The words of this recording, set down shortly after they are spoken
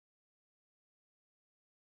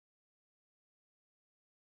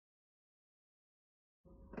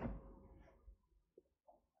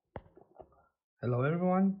Hello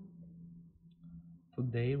everyone,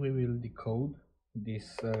 today we will decode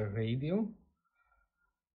this radio.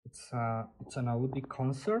 It's an Audi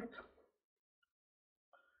concert.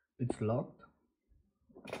 It's locked.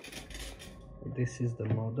 This is the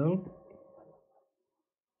model.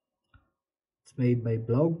 It's made by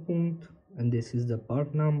Blaupunkt and this is the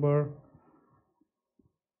part number.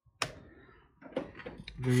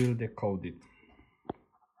 We will decode it.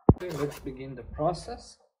 Okay, let's begin the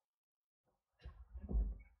process.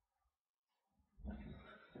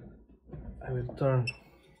 I will turn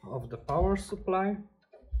off the power supply.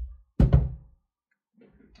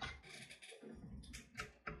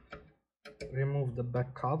 Remove the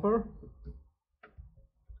back cover.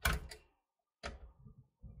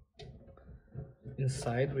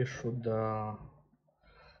 Inside we should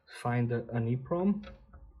find an EEPROM.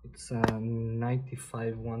 It's a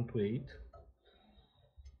 95128.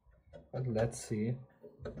 But let's see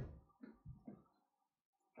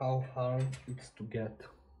how hard it's to get.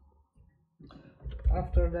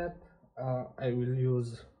 After that, I will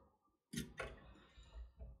use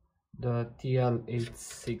the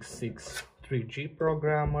TL886-3G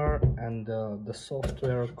programmer and the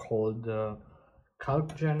software called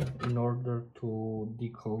CalcGen in order to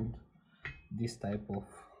decode this type of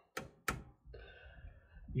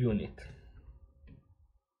unit.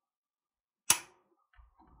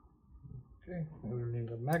 Okay, I will need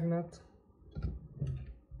a magnet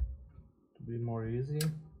to be more easy,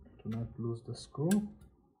 to not lose the screw.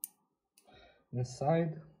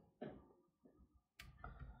 Inside,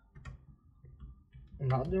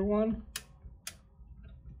 another one.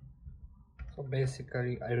 So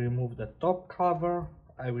basically I remove the top cover,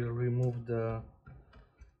 I will remove the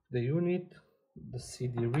unit, the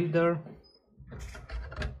CD reader.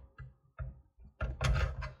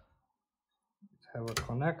 Have a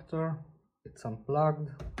connector, it's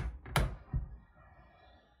unplugged,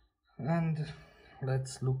 and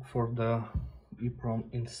let's look for the EEPROM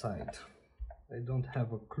inside. I don't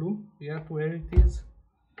have a clue yet where it is,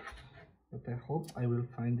 but I hope I will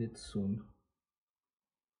find it soon.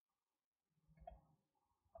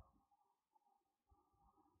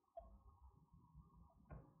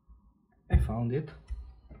 I found it.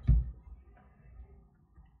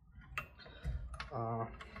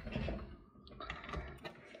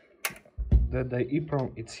 The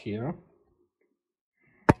EEPROM is here.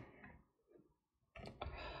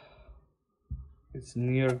 It's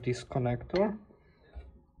near this connector.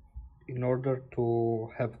 In order to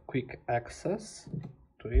have quick access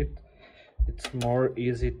to it, it's more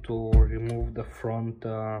easy to remove the front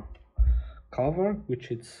cover,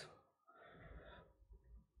 which is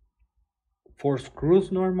 4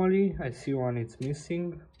 screws normally. I see one is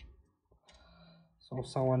missing. So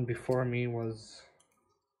someone before me was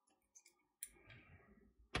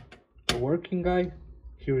a working guy.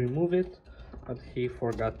 He removed it, but he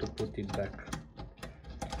forgot to put it back.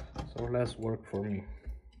 So less work for me.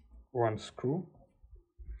 1 screw.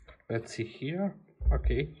 Let's see here.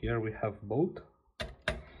 Okay, here we have both.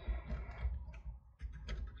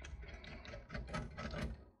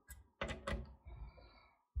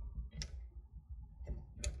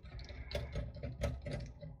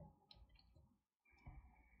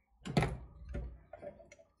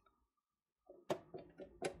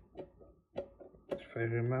 If I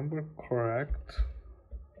remember correct,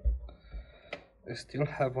 I still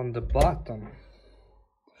have on the bottom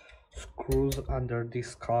screws under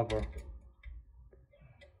this cover.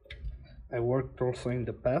 I worked also in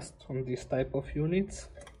the past on this type of units,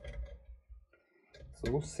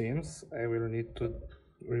 so seems I will need to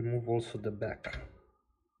remove also the back.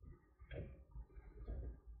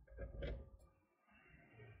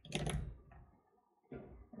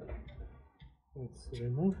 Let's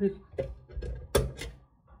remove it.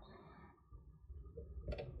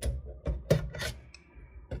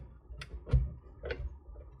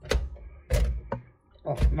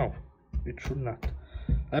 Oh no, it should not.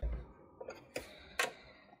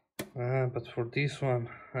 But for this one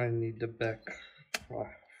I need the back. Oh,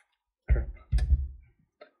 crap.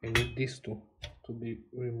 I need these two to be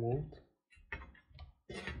removed.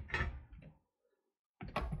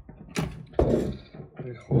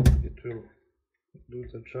 I hope it will do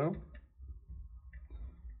the job.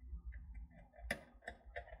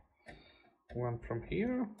 One from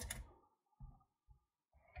here,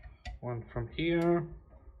 one from here.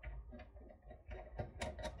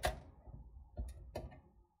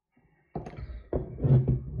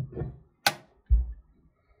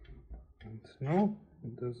 No,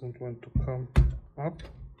 it doesn't want to come up.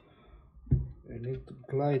 I need to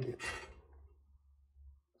glide it.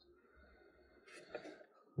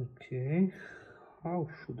 Okay, How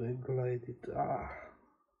should I glide it?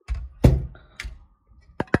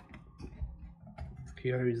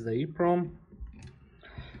 Here is the EEPROM.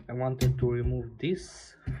 I wanted to remove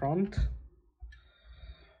this front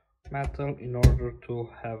metal in order to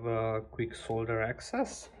have a quick solder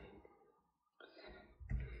access.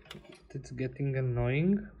 It's getting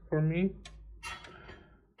annoying for me.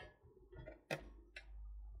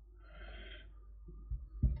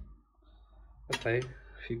 But I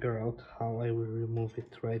figure out how I will remove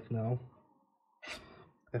it right now.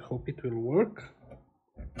 I hope it will work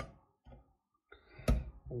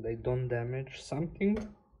and I don't damage something.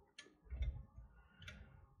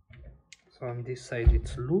 So on this side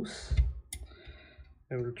it's loose.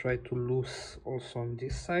 I will try to loose also on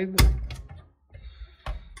this side.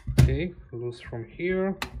 Okay, loose from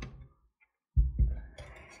here.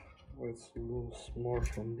 Let's loose more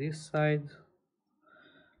from this side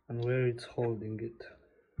and where it's holding it.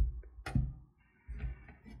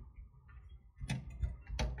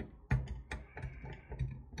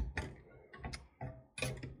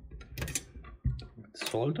 It's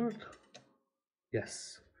soldered?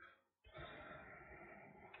 Yes.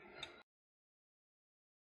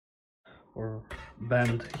 Or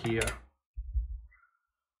bend here.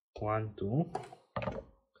 1, 2.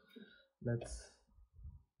 Let's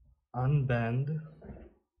unbend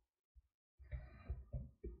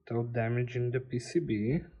without damaging the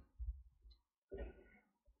PCB.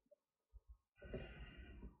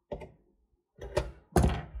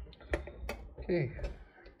 Okay.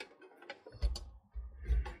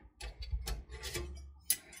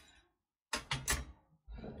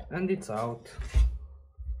 And it's out.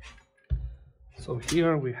 So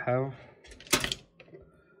here we have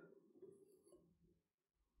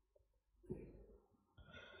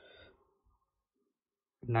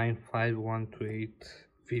 (95128)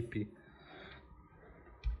 VP.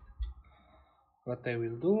 What I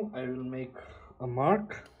will do, I will make a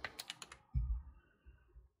mark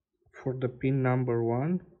for the pin number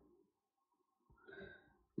 1.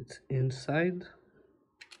 It's inside.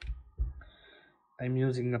 I'm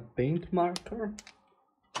using a paint marker.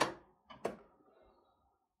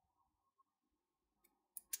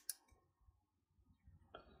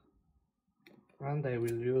 And I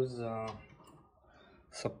will use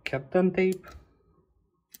some Captain tape.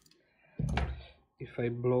 If I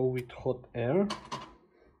blow with hot air,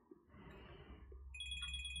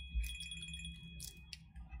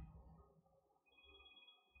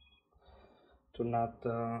 to not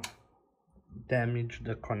damage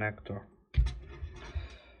the connector.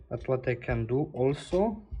 But what I can do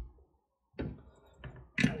also,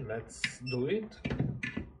 let's do it.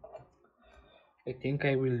 I think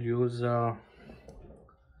I will use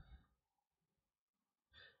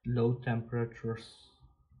low temperature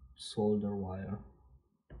solder wire.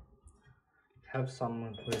 Have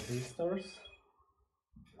some resistors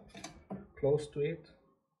close to it.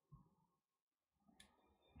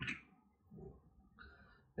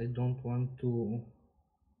 I don't want to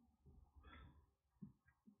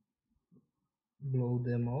blow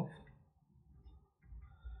them off,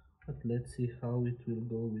 but let's see how it will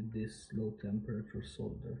go with this low temperature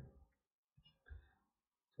solder.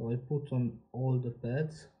 So I put on all the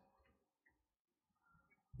pads,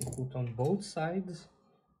 I put on both sides,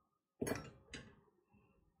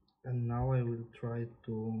 and now I will try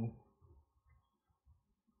to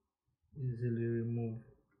easily remove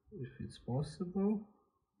if it's possible.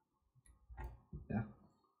 Yeah.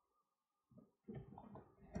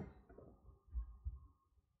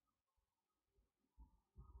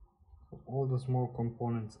 All the small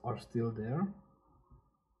components are still there.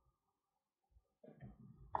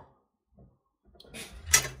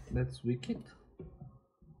 Let's wick it.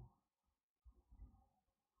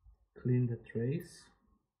 Clean the trace.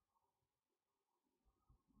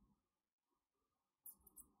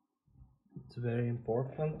 It's very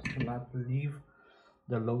important to not leave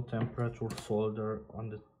the low temperature solder on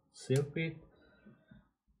the circuit,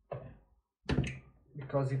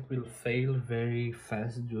 because it will fail very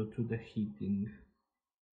fast due to the heating.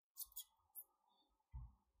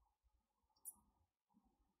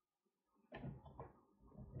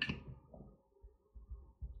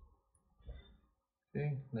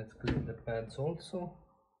 Okay, let's clean the pads also.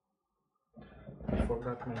 I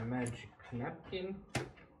forgot my magic napkin.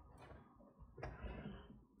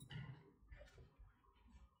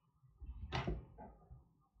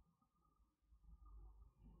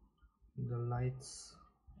 The lights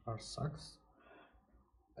are sucks.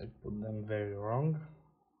 I put them very wrong.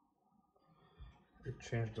 I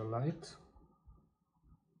changed the light.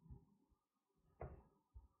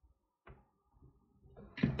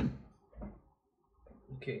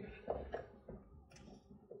 Okay.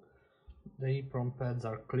 the EEPROM pads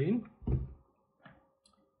are clean.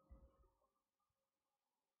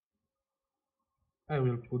 I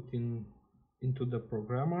will put into the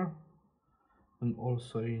programmer and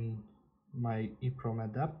also in my EEPROM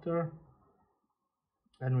adapter,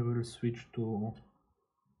 and we will switch to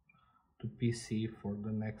PC for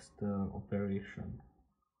the next operation.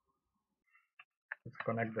 Let's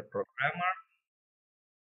connect the programmer.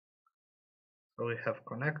 So we have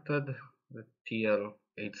connected the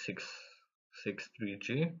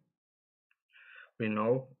TL886-3G. We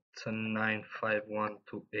know it's a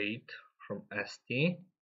 95128 from ST.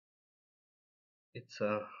 It's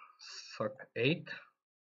a SOC8.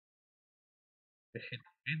 We hit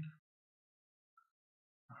read.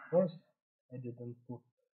 Of course, I didn't put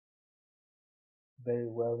very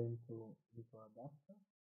well into adapter.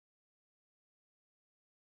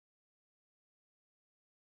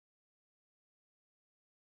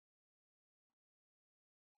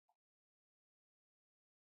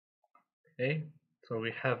 Okay, so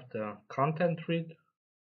we have the content read,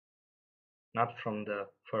 not from the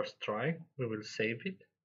first try. We will save it.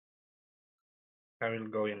 I will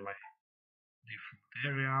go in my default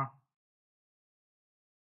area.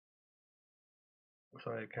 So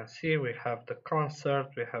you can see we have the concert,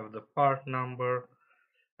 we have the part number,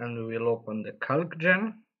 and we will open the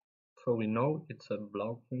CalcGen. So we know it's a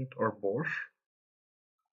Blaupunkt or Bosch.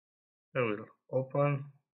 I will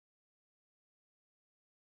open,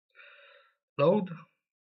 load.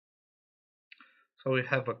 So we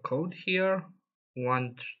have a code here,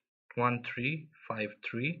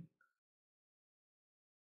 11353.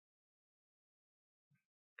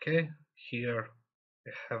 Okay, here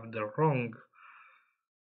we have the wrong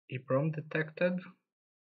EEPROM detected,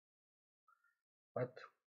 but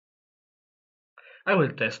I will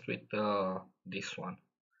test with this one.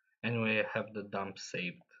 Anyway, I have the dump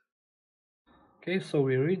saved. Okay, so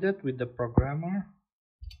we read it with the programmer.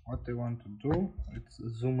 What I want to do, it's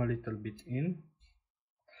zoom a little bit in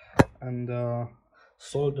and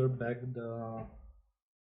solder back the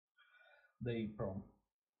EEPROM.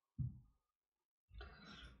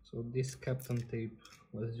 So this Captain tape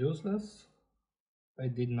was useless. I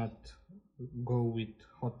did not go with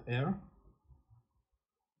hot air.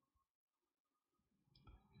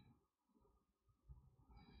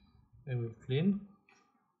 I will clean.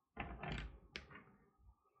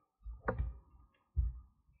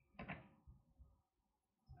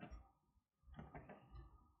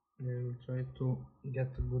 I will try to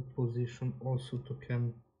get a good position also to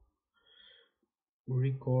can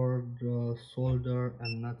record solder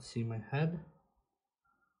and not see my head.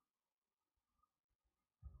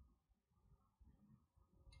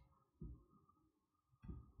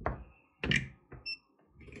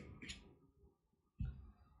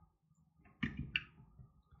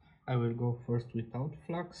 I will go first without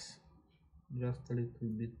flux, just a little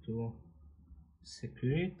bit to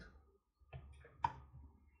secure it.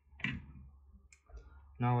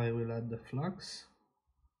 Now I will add the flux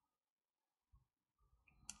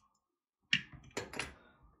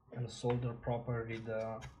and solder properly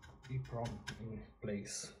the EEPROM in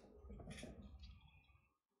place.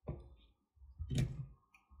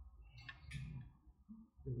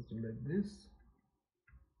 Just like this.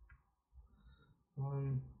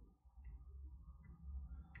 1,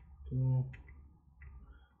 2,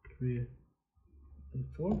 3, and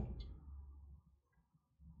 4.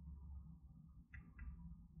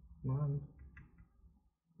 1,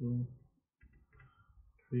 2,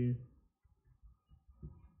 3,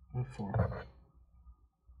 and 4.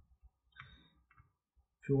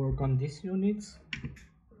 If you work on these units,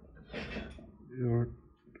 you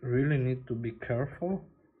really need to be careful.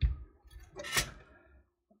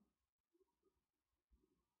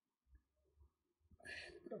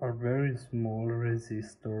 Are very small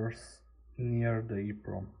resistors near the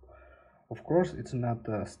EEPROM. Of course, it's not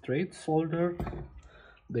a straight solder.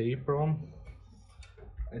 The EEPROM,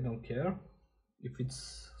 I don't care if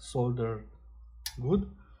it's soldered good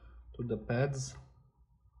to the pads,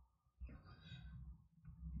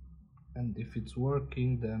 and if it's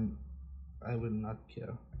working, then I will not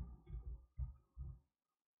care.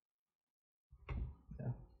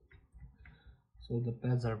 Yeah. So the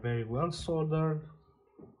pads are very well soldered.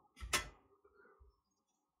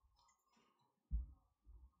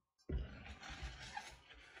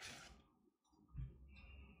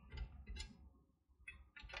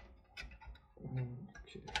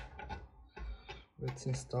 Okay. Let's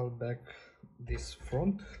install back this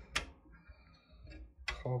front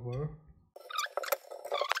cover.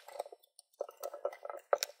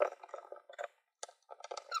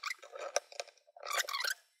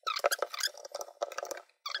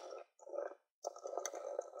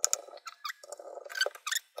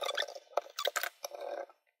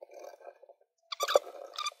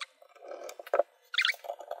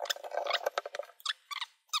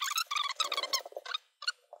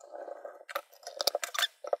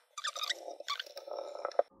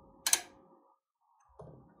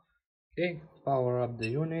 Okay, power up the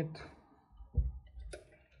unit.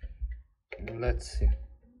 Let's see.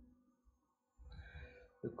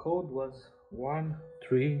 The code was 1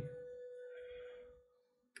 3.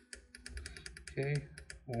 Okay,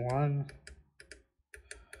 1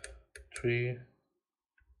 3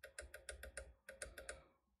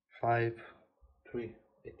 5 3,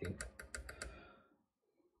 I think.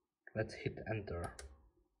 Let's hit enter.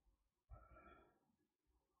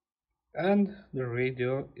 And the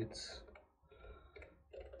radio, it's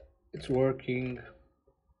working.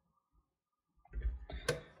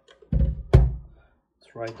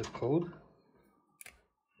 Let's write the code.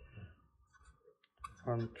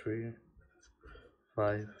 1 3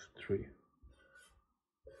 5 3.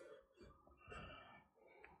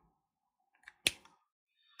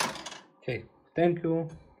 Okay, thank you.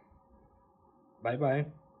 Bye bye.